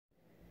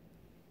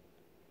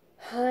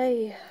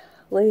Hi,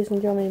 ladies and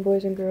gentlemen,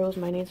 boys and girls.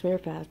 My name's Mayor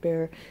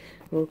Fazbear.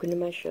 Welcome to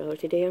my show.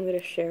 Today I'm going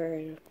to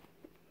share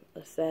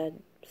a sad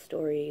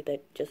story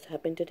that just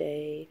happened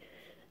today.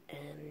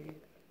 And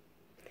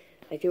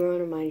I do want to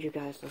remind you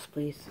guys, let's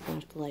please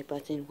smash the like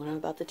button. What I'm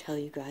about to tell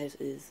you guys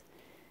is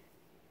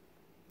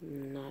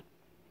not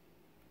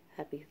a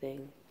happy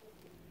thing.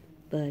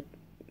 But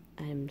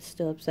I'm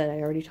still upset. I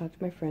already talked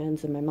to my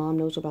friends, and my mom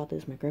knows about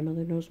this, my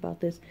grandmother knows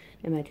about this,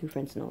 and my two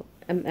friends know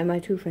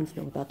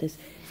about this.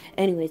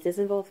 Anyways, this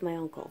involves my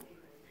uncle.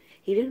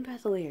 He didn't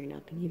pass away or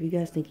nothing. If you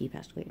guys think he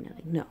passed away or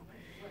nothing, no.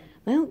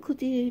 My uncle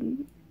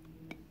did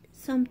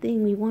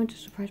something. We wanted to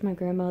surprise my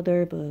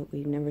grandmother, but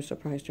we never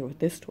surprised her with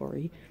this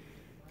story.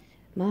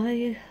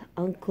 My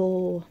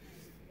uncle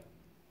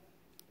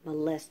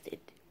molested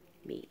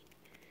me.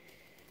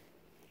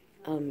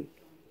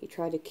 He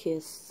tried to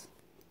kiss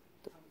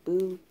the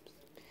boobs.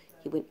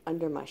 He went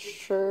under my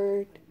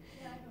shirt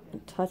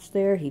and touched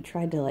there. He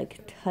tried to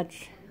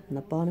touch on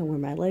the bottom where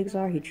my legs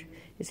are.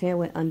 His hand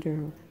went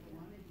under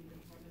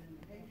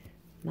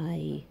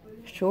my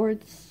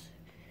shorts,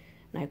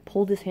 and I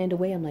pulled his hand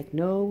away. I'm like,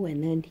 no.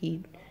 And then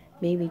he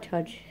made me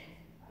touch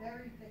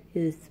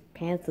his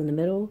pants in the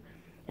middle,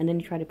 and then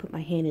he tried to put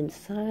my hand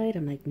inside.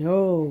 I'm like,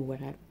 no.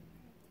 And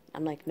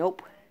I'm like,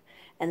 nope.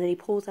 And then he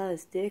pulls out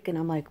his dick, and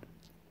I'm like,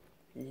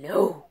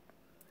 no.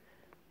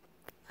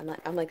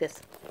 I'm like this.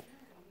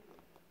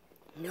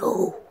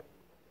 No.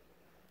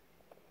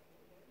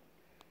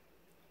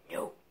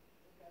 No.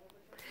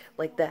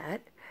 Like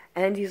that.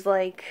 And he's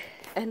like,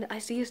 and I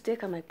see his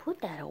dick, I'm like, put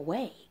that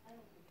away.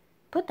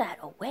 Put that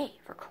away,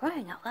 for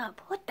crying out loud.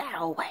 Put that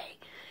away.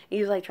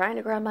 He's like trying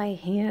to grab my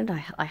hand.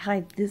 I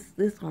hide this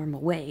arm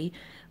away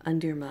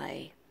under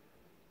my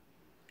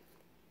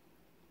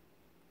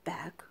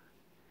back.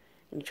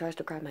 And he tries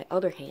to grab my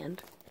other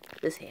hand.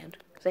 This hand.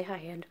 Say hi,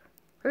 hand.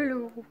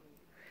 Hello.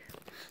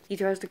 He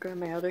tries to grab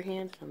my other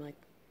hand. I'm like,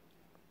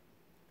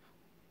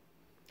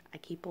 I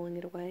keep pulling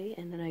it away,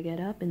 and then I get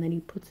up, and then he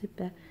puts it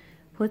back,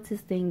 puts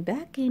his thing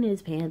back in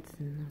his pants,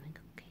 and I'm like,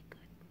 okay, good.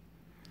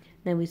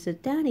 Then we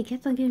sit down. He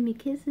kept on giving me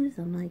kisses.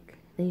 I'm like,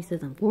 then he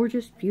says, I'm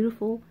gorgeous,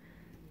 beautiful.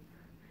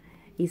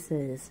 He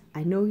says,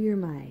 I know you're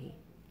my.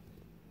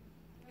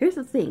 Here's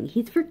the thing.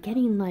 He's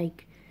forgetting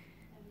like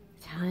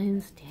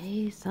times,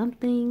 days,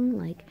 something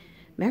like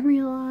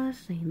memory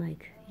loss, and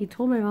like he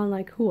told my mom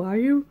like, who are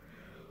you?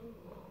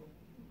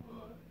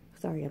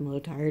 Sorry, I'm a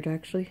little tired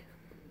actually.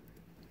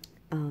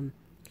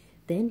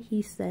 Then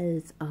he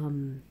says,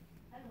 oh,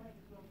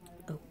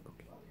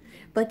 okay.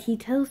 But he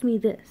tells me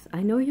this.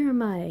 I know you're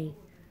my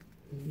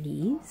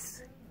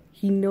niece.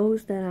 He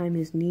knows that I'm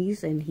his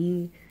niece, and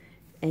he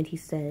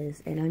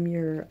says, and I'm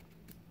your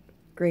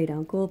great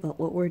uncle, but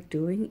what we're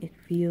doing, it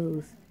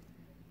feels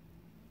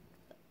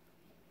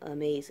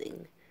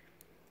amazing.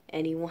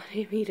 And he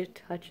wanted me to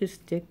touch his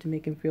dick to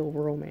make him feel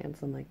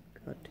romance. I'm like,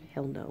 God,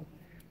 hell no.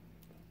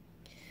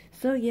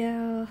 So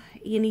yeah,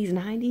 and he's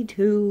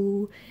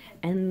 92,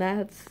 and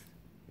that's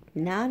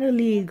not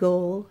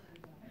illegal.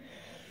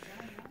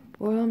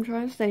 What I'm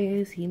trying to say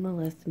is he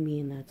molested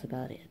me, and that's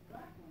about it.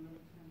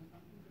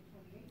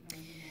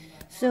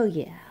 So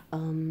yeah,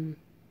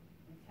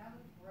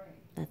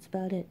 that's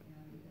about it.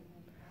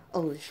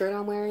 Oh, the shirt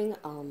I'm wearing,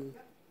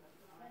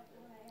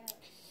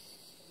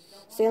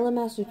 Salem,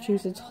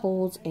 Massachusetts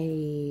holds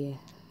a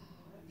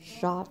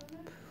shop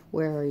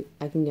where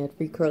I can get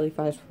free curly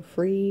fries for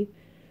free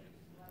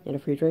and a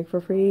free drink for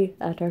free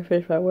after I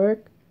finish my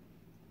work.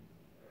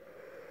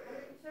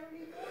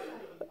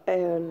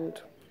 And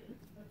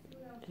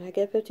I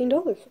get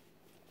 $15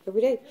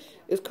 every day.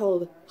 It's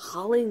called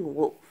Howling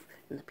Wolf,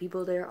 and the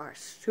people there are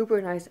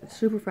super nice and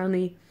super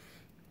friendly.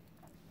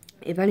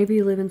 If any of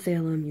you live in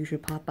Salem, you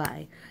should pop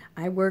by.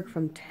 I work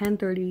from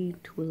 10:30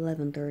 to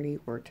 11:30,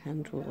 or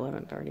 10 to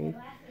 11:30.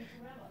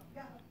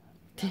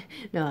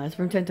 No, it's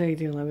from 10:30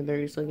 to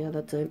 11:30. So yeah,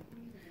 that's it.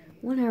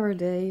 1 hour a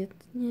day.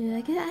 Yeah,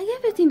 I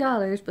get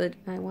 $15, but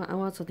I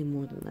want something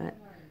more than that.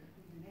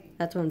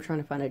 That's why I'm trying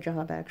to find a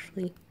job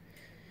actually.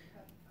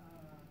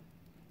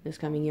 This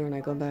coming year when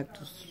I go back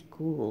to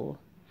school,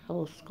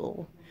 health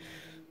school.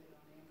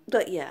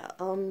 But yeah,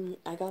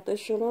 I got this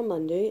shirt on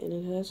Monday, and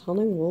it has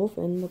Howling Wolf,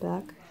 and the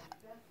back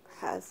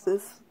has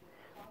this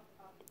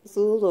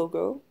little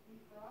logo,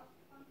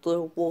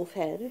 little wolf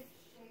head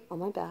on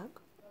my back.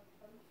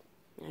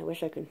 I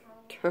wish I could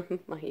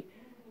turn my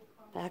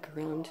back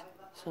around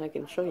so I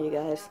can show you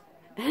guys.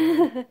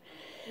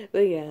 But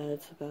yeah,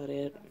 that's about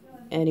it.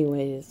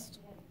 Anyways,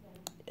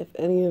 if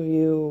any of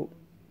you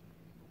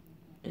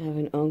have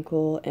an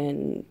uncle,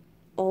 and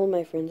all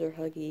my friends are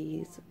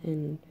huggies,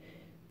 and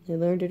I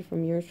learned it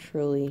from yours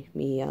truly,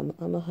 me. I'm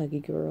a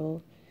huggy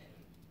girl.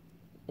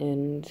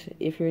 And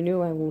if you're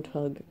new, I won't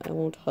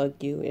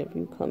hug you if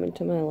you come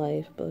into my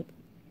life, but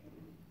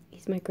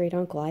he's my great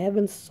uncle. I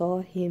haven't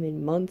saw him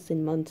in months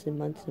and months and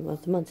months and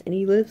months and months, and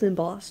he lives in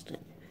Boston.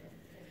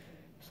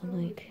 So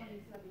I'm like,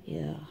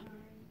 yeah.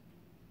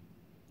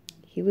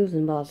 He lives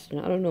in Boston.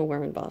 I don't know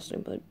where in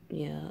Boston, but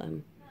yeah,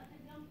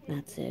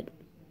 that's it.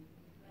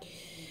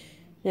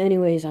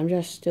 Anyways, I'm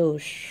just still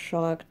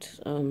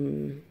shocked.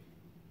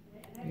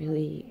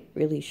 really,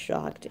 really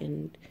shocked.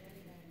 And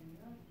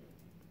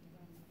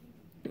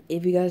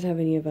if you guys have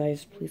any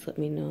advice, please let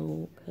me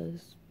know,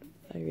 because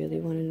I really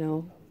want to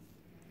know.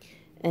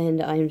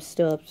 And I'm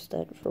still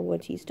upset for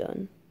what he's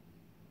done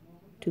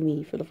to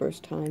me for the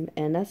first time.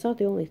 And that's not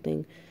the only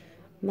thing.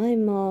 My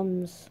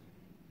mom's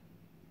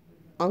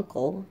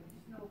uncle,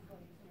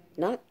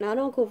 not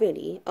Uncle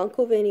Vinny.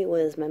 Uncle Vinny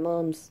was my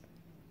mom's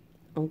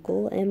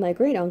uncle, and my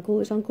great uncle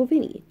is Uncle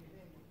Vinny.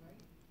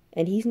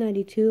 And he's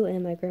 92,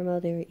 and my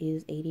grandmother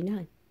is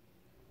 89.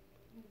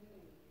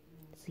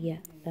 So yeah,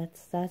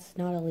 that's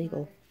not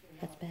illegal.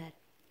 That's bad.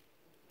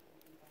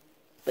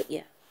 But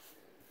yeah.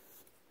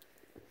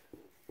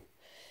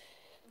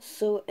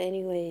 So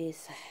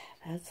anyways,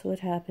 that's what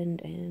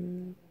happened,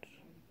 and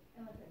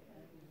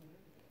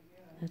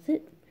that's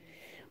it.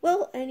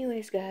 Well,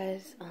 anyways,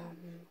 guys,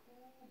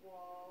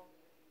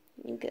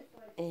 you get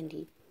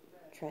Andy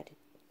tried to.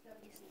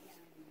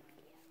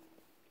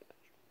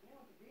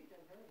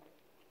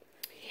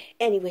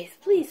 Anyways,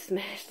 please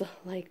smash the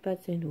like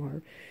button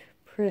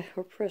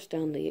or press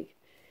down the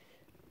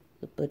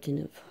button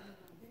of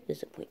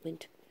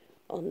disappointment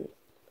on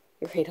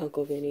Great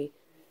Uncle Vinny.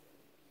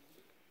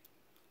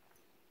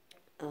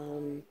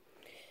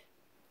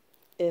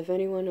 If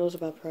anyone knows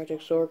about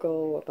Project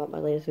Zorgo, about my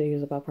latest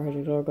videos about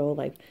Project Zorgo,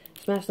 like,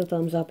 smash the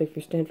thumbs up if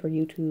you stand for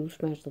YouTube,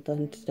 smash the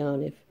thumbs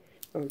down if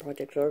you're on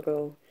Project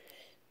Zorgo.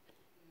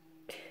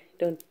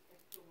 The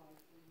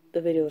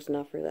video is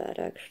not for that,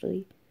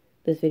 actually.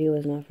 This video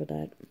is not for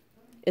that.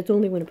 It's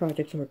only when a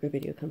Project Zorgo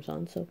video comes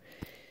on, so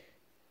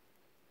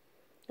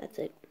that's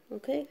it,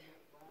 okay?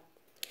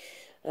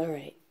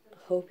 Alright,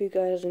 hope you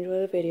guys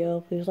enjoy the video.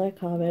 Please like,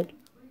 comment,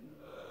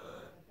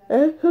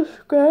 and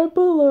subscribe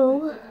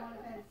below,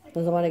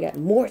 because I want to get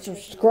more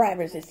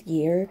subscribers this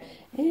year,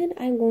 and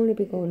I'm going to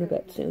be going to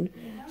bed soon.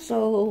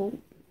 So,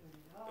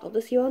 I'll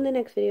see you on the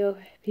next video.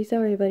 Peace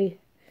out, everybody.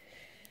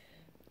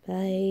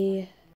 Bye.